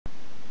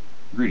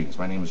Greetings,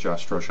 my name is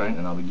Josh Stroshine,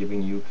 and I'll be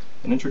giving you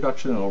an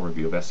introduction and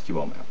overview of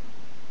Sqlmap.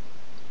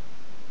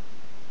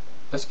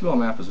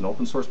 Sqlmap is an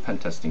open source pen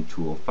testing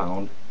tool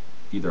found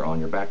either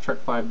on your Backtrack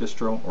 5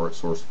 distro or at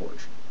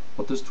SourceForge.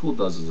 What this tool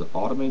does is it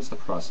automates the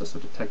process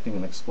of detecting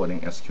and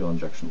exploiting SQL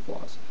injection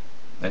flaws.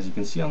 As you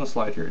can see on the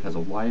slide here, it has a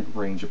wide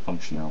range of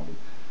functionality.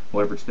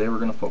 However, today we're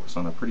going to focus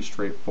on a pretty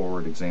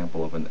straightforward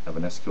example of an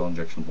SQL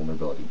injection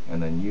vulnerability,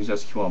 and then use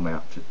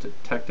Sqlmap to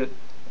detect it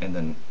and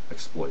then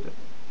exploit it.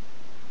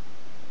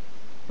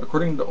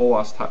 According to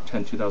OWASP Top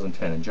 10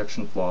 2010,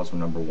 injection flaws were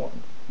number 1,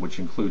 which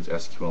includes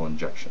SQL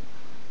injection.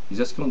 These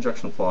SQL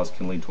injection flaws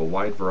can lead to a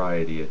wide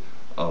variety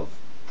of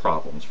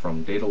problems,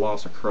 from data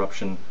loss or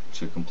corruption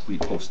to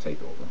complete host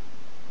takeover.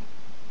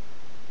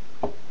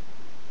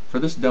 For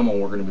this demo,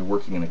 we're going to be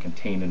working in a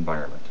contained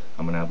environment.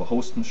 I'm going to have a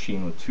host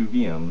machine with 2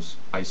 VMs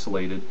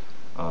isolated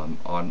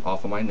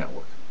off of my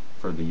network.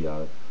 For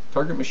the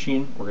target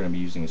machine, we're going to be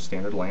using a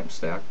standard LAMP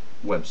stack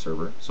web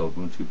server, so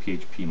Ubuntu,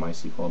 PHP,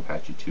 MySQL, and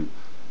Apache 2.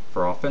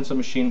 For our offensive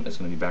machine, it's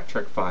going to be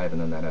Backtrack 5 and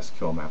then that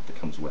Sqlmap that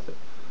comes with it.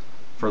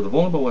 For the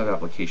vulnerable web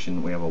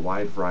application, we have a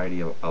wide variety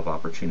of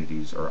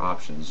opportunities or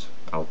options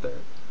out there.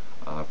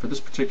 For this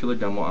particular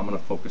demo, I'm going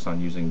to focus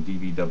on using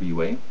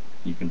DVWA.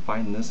 You can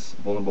find this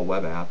vulnerable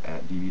web app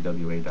at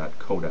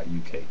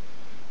dvwa.co.uk.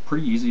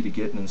 Pretty easy to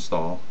get and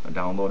install.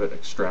 Download it,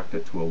 extract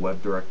it to a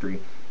web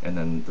directory, and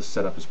then the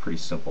setup is pretty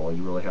simple. All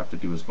you really have to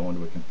do is go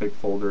into a config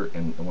folder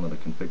in one of the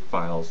config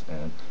files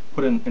and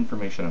put in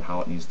information on how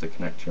it needs to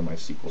connect to your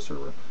MySQL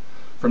server.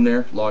 From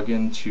there, log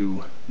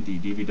into the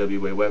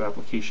DVWA web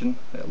application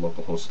at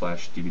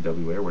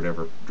localhost/DVWA or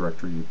whatever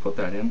directory you put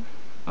that in.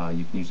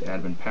 You can use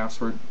admin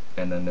password,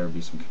 and then there will be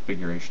some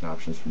configuration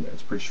options from there.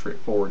 It's pretty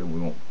straightforward, and we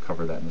won't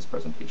cover that in this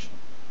presentation.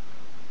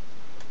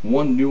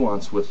 One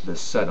nuance with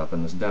this setup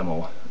and this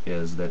demo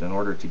is that in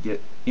order to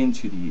get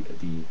into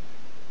the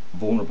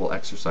vulnerable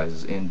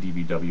exercises in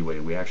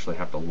DVWA, we actually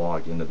have to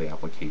log into the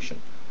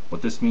application.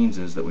 What this means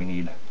is that we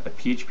need a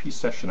PHP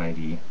session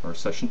ID or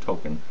session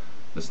token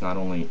that's not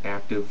only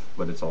active,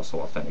 but it's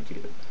also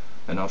authenticated.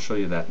 And I'll show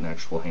you that in an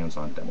actual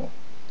hands-on demo.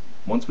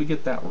 Once we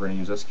get that, we're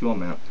going to use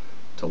Sqlmap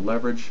to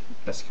leverage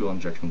SQL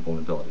injection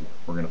vulnerability.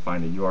 We're going to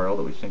find a URL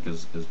that we think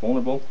is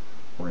vulnerable.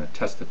 We're going to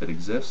test if it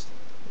exists.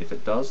 If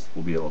it does,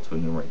 we'll be able to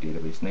enumerate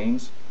database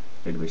names,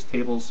 database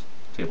tables,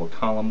 table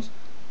columns,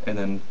 and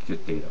then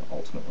get data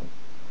ultimately.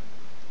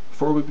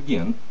 Before we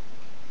begin,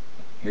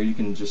 here you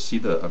can just see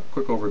a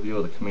quick overview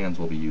of the commands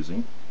we'll be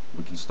using.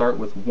 We can start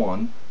with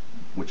one,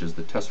 which is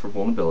the test for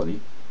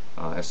vulnerability,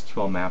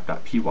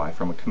 sqlmap.py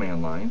from a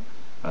command line.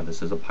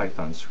 This is a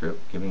Python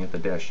script. Giving it the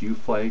 -u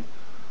flag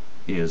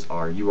is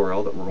our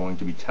URL that we're going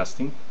to be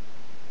testing.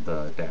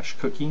 The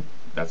 -cookie,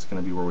 that's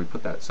going to be where we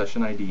put that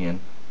session ID in,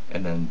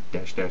 and then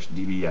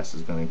 --dbs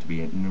is going to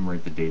be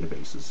enumerate the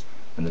databases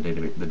and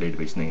the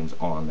database names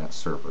on that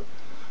server.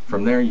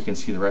 From there, you can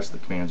see the rest of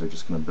the commands are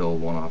just going to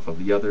build one off of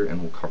the other,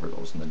 and we'll cover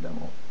those in the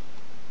demo.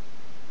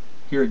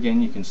 Here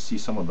again, you can see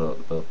some of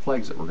the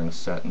flags that we're going to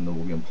set, and that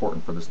will be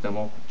important for this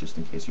demo, just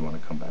in case you want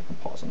to come back and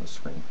pause on the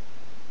screen.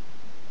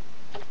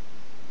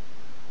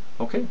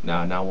 Okay,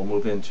 now we'll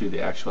move into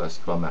the actual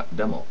Sqlmap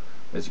demo.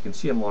 As you can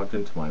see, I'm logged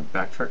into my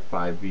Backtrack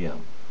 5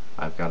 VM.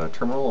 I've got a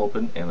terminal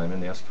open, and I'm in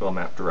the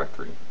Sqlmap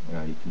directory.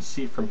 Now you can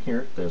see from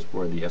here, there's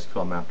where the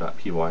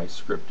sqlmap.py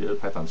script is,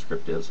 Python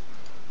script is.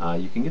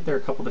 You can get there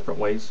a couple different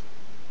ways.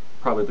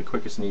 Probably the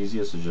quickest and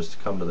easiest is just to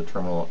come to the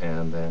terminal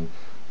and then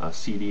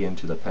cd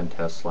into the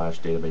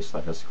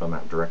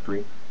pentest/database/sqlmap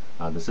directory.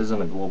 This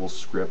isn't a global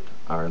script,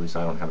 or at least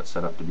I don't have it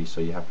set up to be,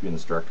 so you have to be in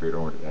this directory in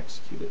order to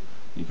execute it.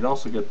 You can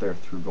also get there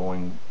through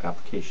going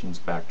applications,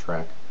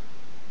 backtrack,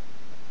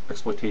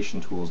 exploitation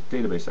tools,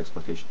 database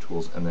exploitation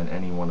tools, and then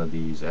any one of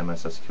these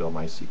MS SQL,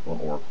 MySQL,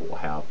 and Oracle will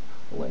have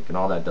a link. And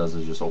all that does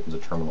is just opens a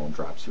terminal and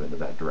drops you into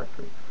that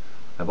directory.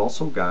 I've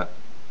also got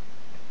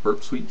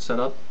Burp Suite set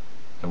up,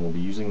 and we'll be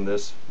using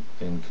this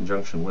in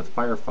conjunction with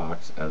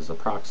Firefox as a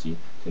proxy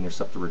to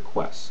intercept the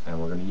requests. And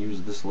we're going to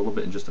use this a little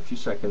bit in just a few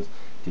seconds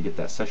to get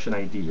that session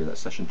ID or that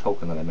session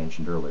token that I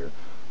mentioned earlier.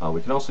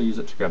 We can also use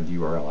it to grab the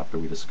URL after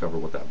we discover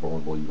what that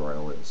vulnerable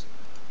URL is.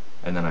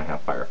 And then I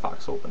have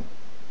Firefox open.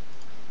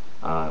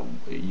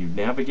 You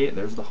navigate,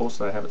 there's the host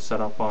that I have it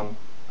set up on,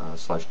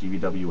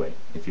 /DVWA.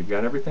 If you've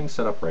got everything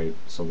set up right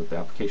so that the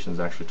application is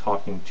actually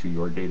talking to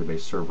your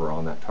database server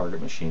on that target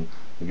machine,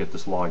 you get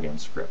this login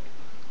script.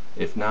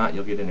 If not,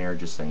 you'll get an error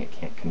just saying it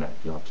can't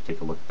connect. You'll have to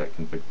take a look at that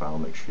config file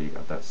and make sure you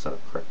got that set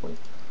up correctly.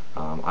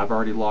 I've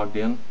already logged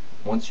in.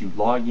 Once you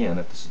log in,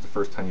 if this is the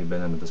first time you've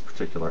been into this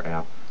particular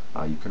app,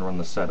 you can run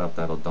the setup.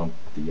 That'll dump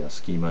the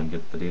schema and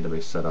get the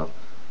database set up.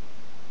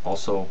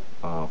 Also,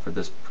 for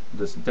this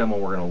demo,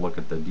 we're going to look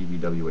at the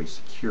DVWA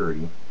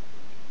security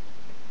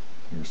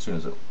here as soon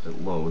as it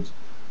loads.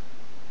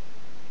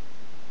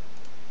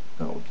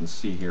 Now we can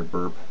see here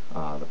Burp,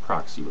 the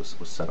proxy was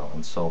set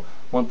on. So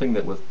one thing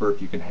that with Burp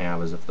you can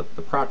have is if the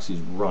proxy is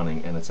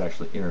running and it's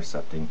actually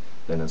intercepting,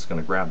 then it's going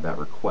to grab that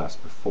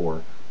request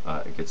before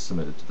it gets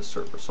submitted to the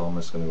server. So I'm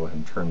just going to go ahead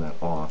and turn that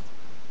off,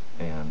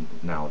 and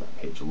now that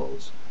page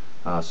loads.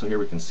 So here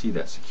we can see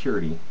that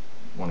security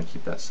want to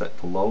keep that set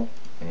to low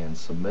and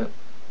submit.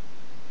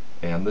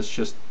 And this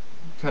just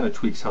kind of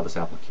tweaks how this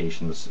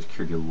application, the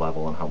security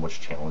level, and how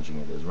much challenging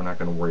it is. We're not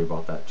going to worry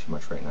about that too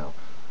much right now.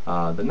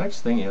 The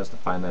next thing is to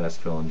find that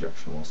SQL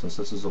injection. Well, since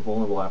this is a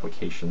vulnerable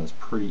application, that's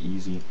pretty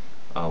easy.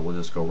 We'll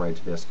just go right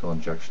to the SQL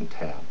injection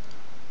tab.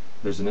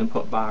 There's an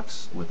input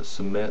box with a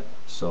submit,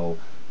 so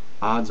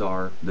odds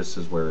are this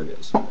is where it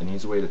is. An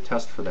easy way to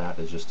test for that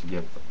is just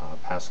to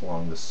pass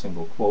along this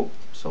single quote.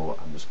 So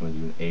I'm just going to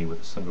do an A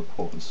with a single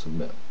quote and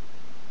submit.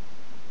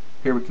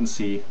 Here we can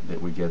see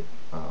that we get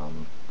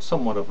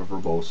somewhat of a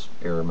verbose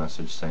error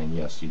message saying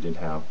yes, you did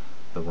have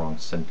the wrong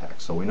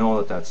syntax. So we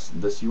know that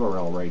this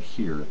URL right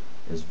here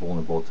is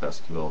vulnerable to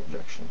SQL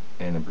injection,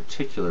 and in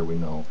particular we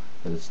know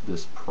that it's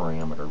this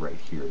parameter right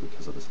here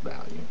because of this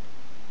value.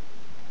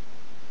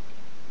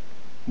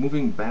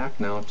 Moving back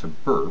now to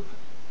burp,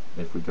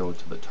 if we go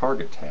to the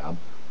target tab,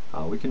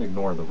 we can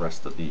ignore the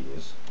rest of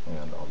these,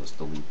 and I'll just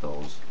delete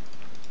those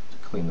to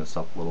clean this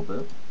up a little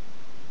bit.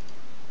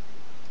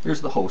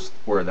 Here's the host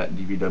where that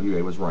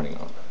DVWA was running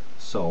on.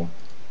 So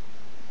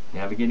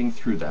navigating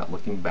through that,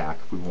 looking back,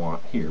 if we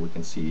want, here we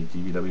can see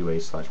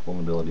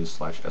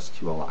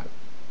DVWA/vulnerabilities/SQLI.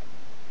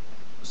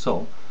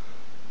 So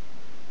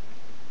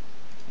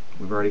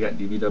we've already got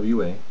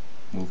DVWA,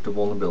 move to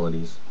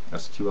vulnerabilities,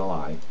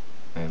 SQLI,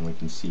 and we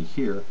can see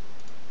here,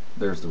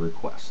 there's the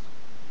request.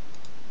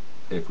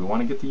 If we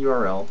want to get the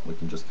URL, we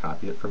can just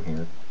copy it from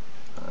here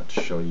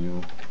to show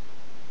you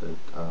that,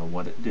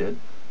 what it did.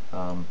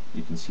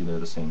 You can see there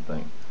the same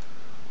thing.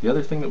 The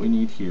other thing that we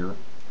need here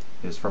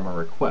is from our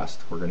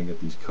request, we're going to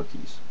get these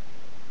cookies.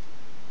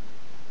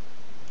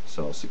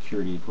 So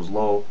security equals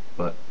low,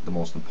 but the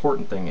most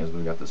important thing is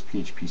we've got this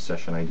PHP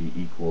session ID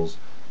equals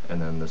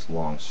and then this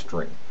long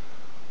string.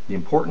 The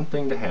important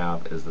thing to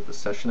have is that the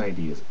session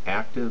ID is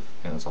active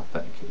and it's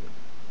authenticated.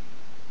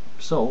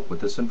 So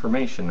with this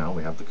information now,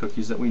 we have the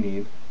cookies that we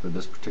need for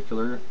this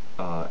particular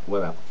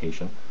web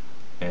application,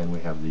 and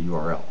we have the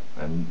URL.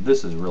 And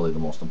this is really the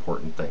most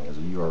important thing, is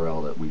a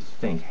URL that we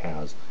think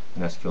has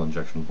an SQL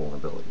injection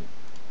vulnerability.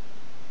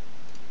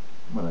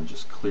 I'm going to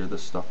just clear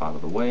this stuff out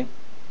of the way.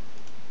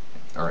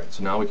 Alright,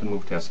 so now we can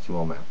move to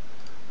Sqlmap.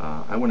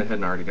 I went ahead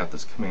and already got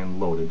this command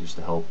loaded just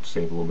to help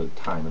save a little bit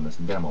of time in this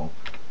demo.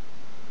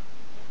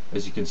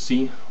 As you can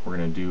see, we're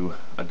going to do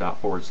a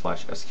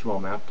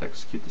 /Sqlmap to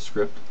execute the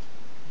script,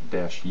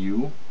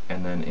 -u,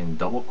 and then in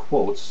double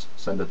quotes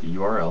send it the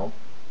URL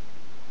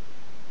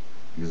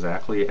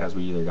exactly as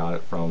we either got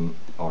it from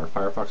our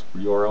Firefox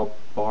URL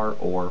bar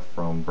or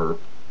from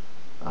burp,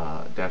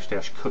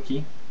 --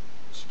 cookie,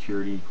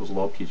 security equals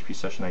low, PHP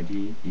session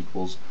ID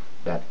equals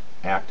that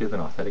active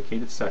and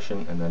authenticated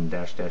session, and then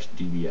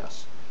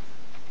 --dbs.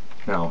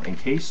 Now in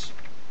case,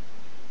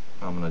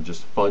 I'm going to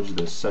just fudge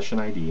this session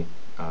ID,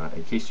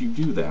 in case you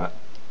do that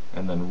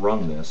and then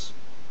run this,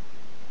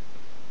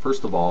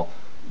 first of all,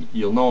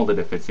 you'll know that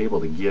if it's able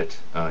to get,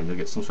 you'll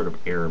get some sort of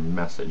error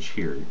message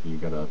here. You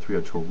got a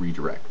 302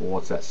 redirect. Well,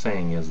 what's that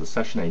saying is the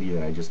session ID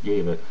that I just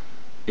gave it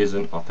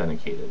isn't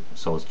authenticated,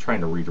 so it's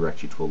trying to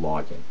redirect you to a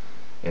login,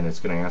 and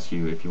it's going to ask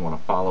you if you want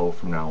to follow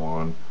from now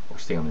on or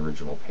stay on the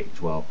original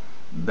page. Well,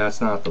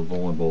 that's not the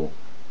vulnerable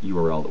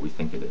URL that we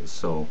think it is,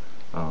 so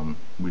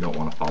we don't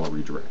want to follow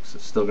redirects.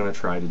 It's still going to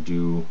try to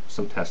do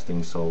some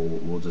testing, so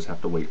we'll just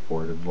have to wait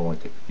for it. It will only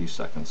take a few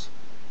seconds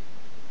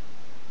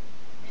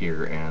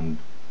here, and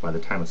by the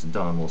time it's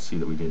done, we'll see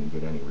that we didn't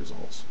get any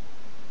results.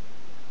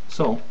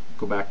 So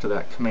go back to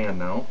that command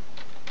now.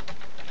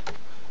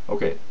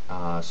 Okay,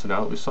 so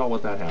now that we saw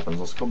what that happens,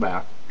 let's go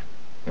back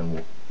and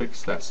we'll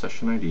fix that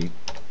session ID,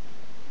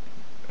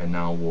 and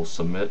now we'll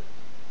submit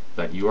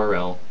that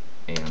URL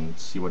and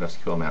see what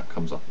Sqlmap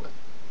comes up with.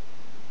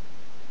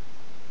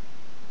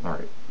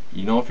 Alright,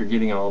 you know, if you're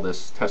getting all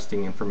this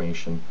testing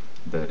information,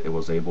 that it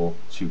was able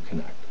to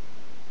connect.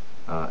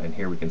 And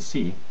here we can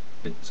see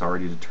it's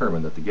already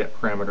determined that the get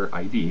parameter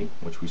ID,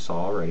 which we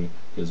saw already,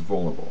 is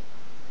vulnerable.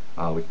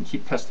 We can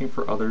keep testing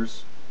for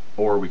others,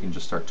 or we can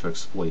just start to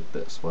exploit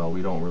this. Well,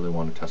 we don't really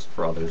want to test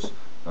for others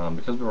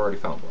because we've already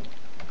found one.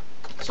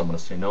 So I'm going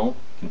to say no,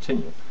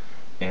 continue.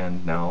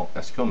 And now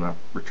Sqlmap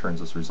returns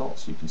this result.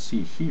 So you can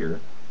see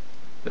here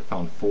it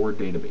found 4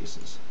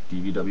 databases: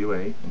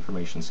 DVWA,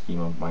 Information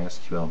Schema,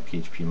 MySQL, and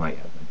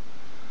PHP-MyAdmin.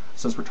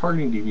 Since we're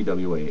targeting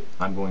DVWA,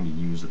 I'm going to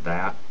use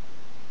that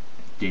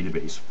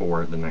database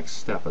for the next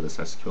step of this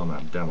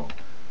Sqlmap demo,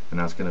 and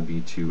that's going to be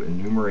to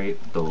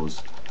enumerate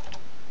those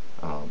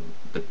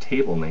the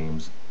table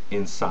names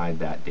inside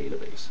that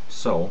database.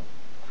 So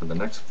for the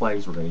next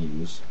flags, we're going to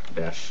use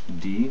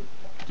 -d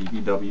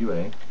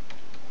DVWA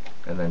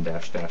and then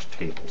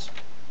 --tables,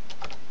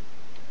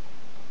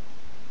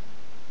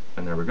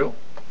 and there we go.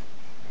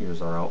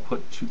 Here's our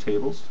output: 2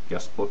 tables,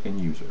 guest book and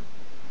user.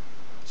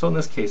 So in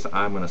this case,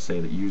 I'm going to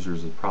say that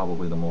users is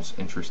probably the most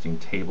interesting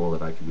table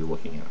that I could be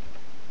looking at.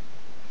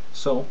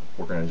 So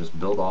we're going to just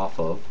build off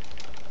of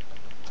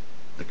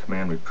the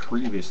command we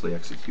previously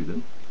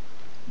executed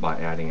by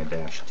adding a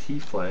 -t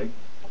flag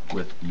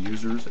with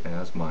users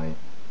as my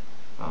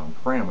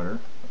parameter,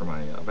 or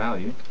my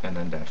value, and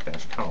then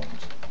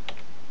 --columns.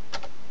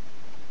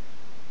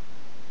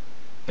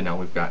 And now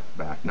we've got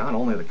back not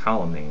only the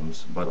column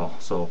names, but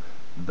also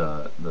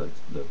the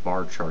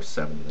varchar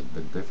 70, the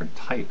different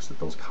types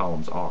that those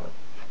columns are.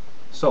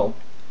 So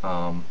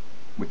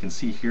we can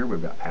see here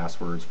we've got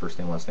passwords, first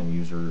name, last name,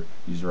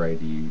 user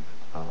ID,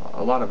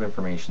 a lot of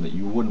information that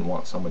you wouldn't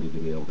want somebody to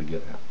be able to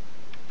get at.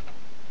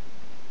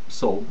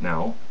 So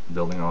now,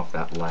 building off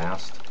that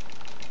last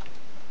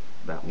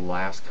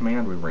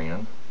command we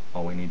ran,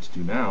 all we need to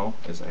do now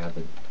is add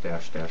the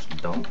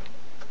 --dump,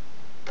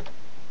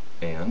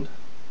 and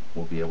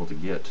we'll be able to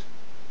get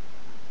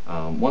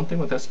one thing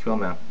with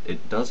Sqlmap,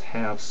 it does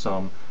have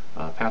some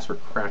password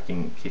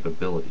cracking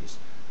capabilities.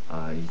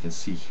 You can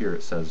see here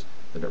it says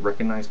that it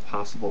recognized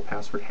possible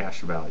password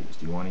hash values.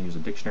 Do you want to use a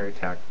dictionary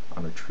attack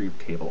on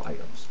retrieved table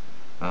items?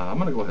 I'm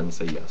going to go ahead and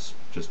say yes,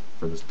 just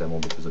for this demo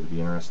because it'd be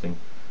interesting.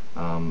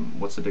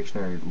 What's the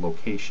dictionary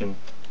location?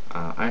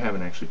 I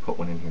haven't actually put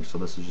one in here, so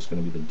this is just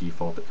going to be the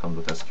default that comes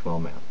with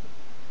Sqlmap.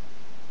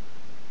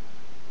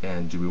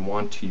 And do we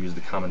want to use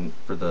the common,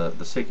 for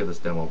the sake of this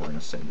demo, we're going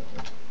to say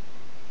no.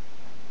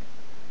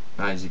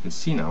 As you can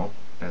see now,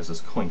 as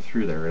it's going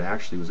through there, it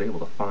actually was able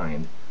to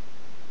find,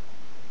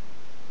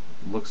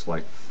 looks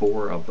like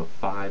 4 of the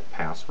 5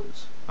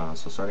 passwords.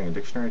 So starting a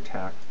dictionary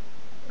attack,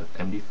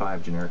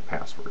 MD5 generic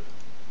password.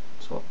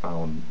 So it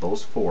found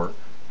those 4,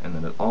 and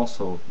then it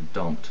also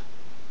dumped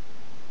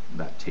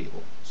that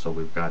table. So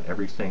we've got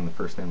everything, the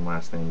first name,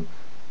 last name,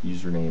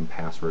 username,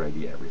 password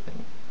ID,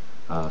 everything.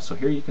 So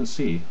here you can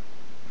see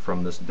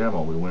from this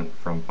demo we went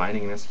from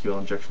finding an SQL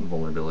injection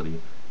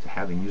vulnerability to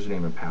having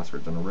username and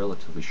passwords in a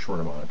relatively short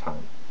amount of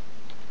time.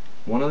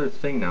 One other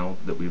thing now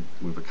that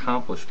we've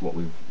accomplished what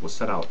we was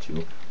set out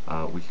to,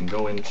 we can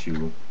go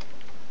into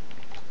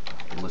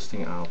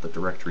listing out the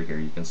directory here.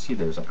 You can see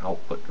there's an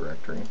output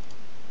directory.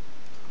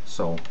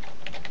 So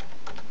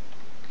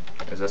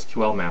as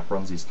Sqlmap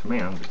runs these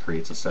commands, it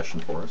creates a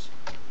session for us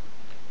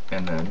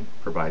and then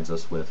provides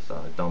us with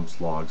dumps,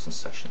 logs, and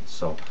sessions.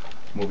 So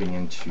moving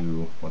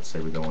into, let's say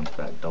we go into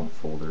that dump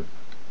folder,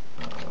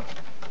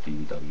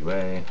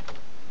 DWA,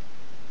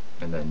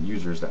 and then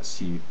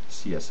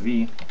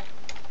users.csv.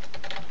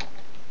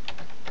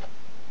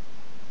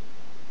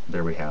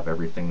 There we have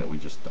everything that we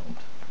just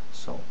dumped.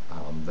 So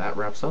that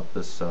wraps up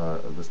this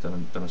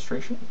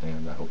demonstration,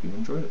 and I hope you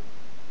enjoyed it.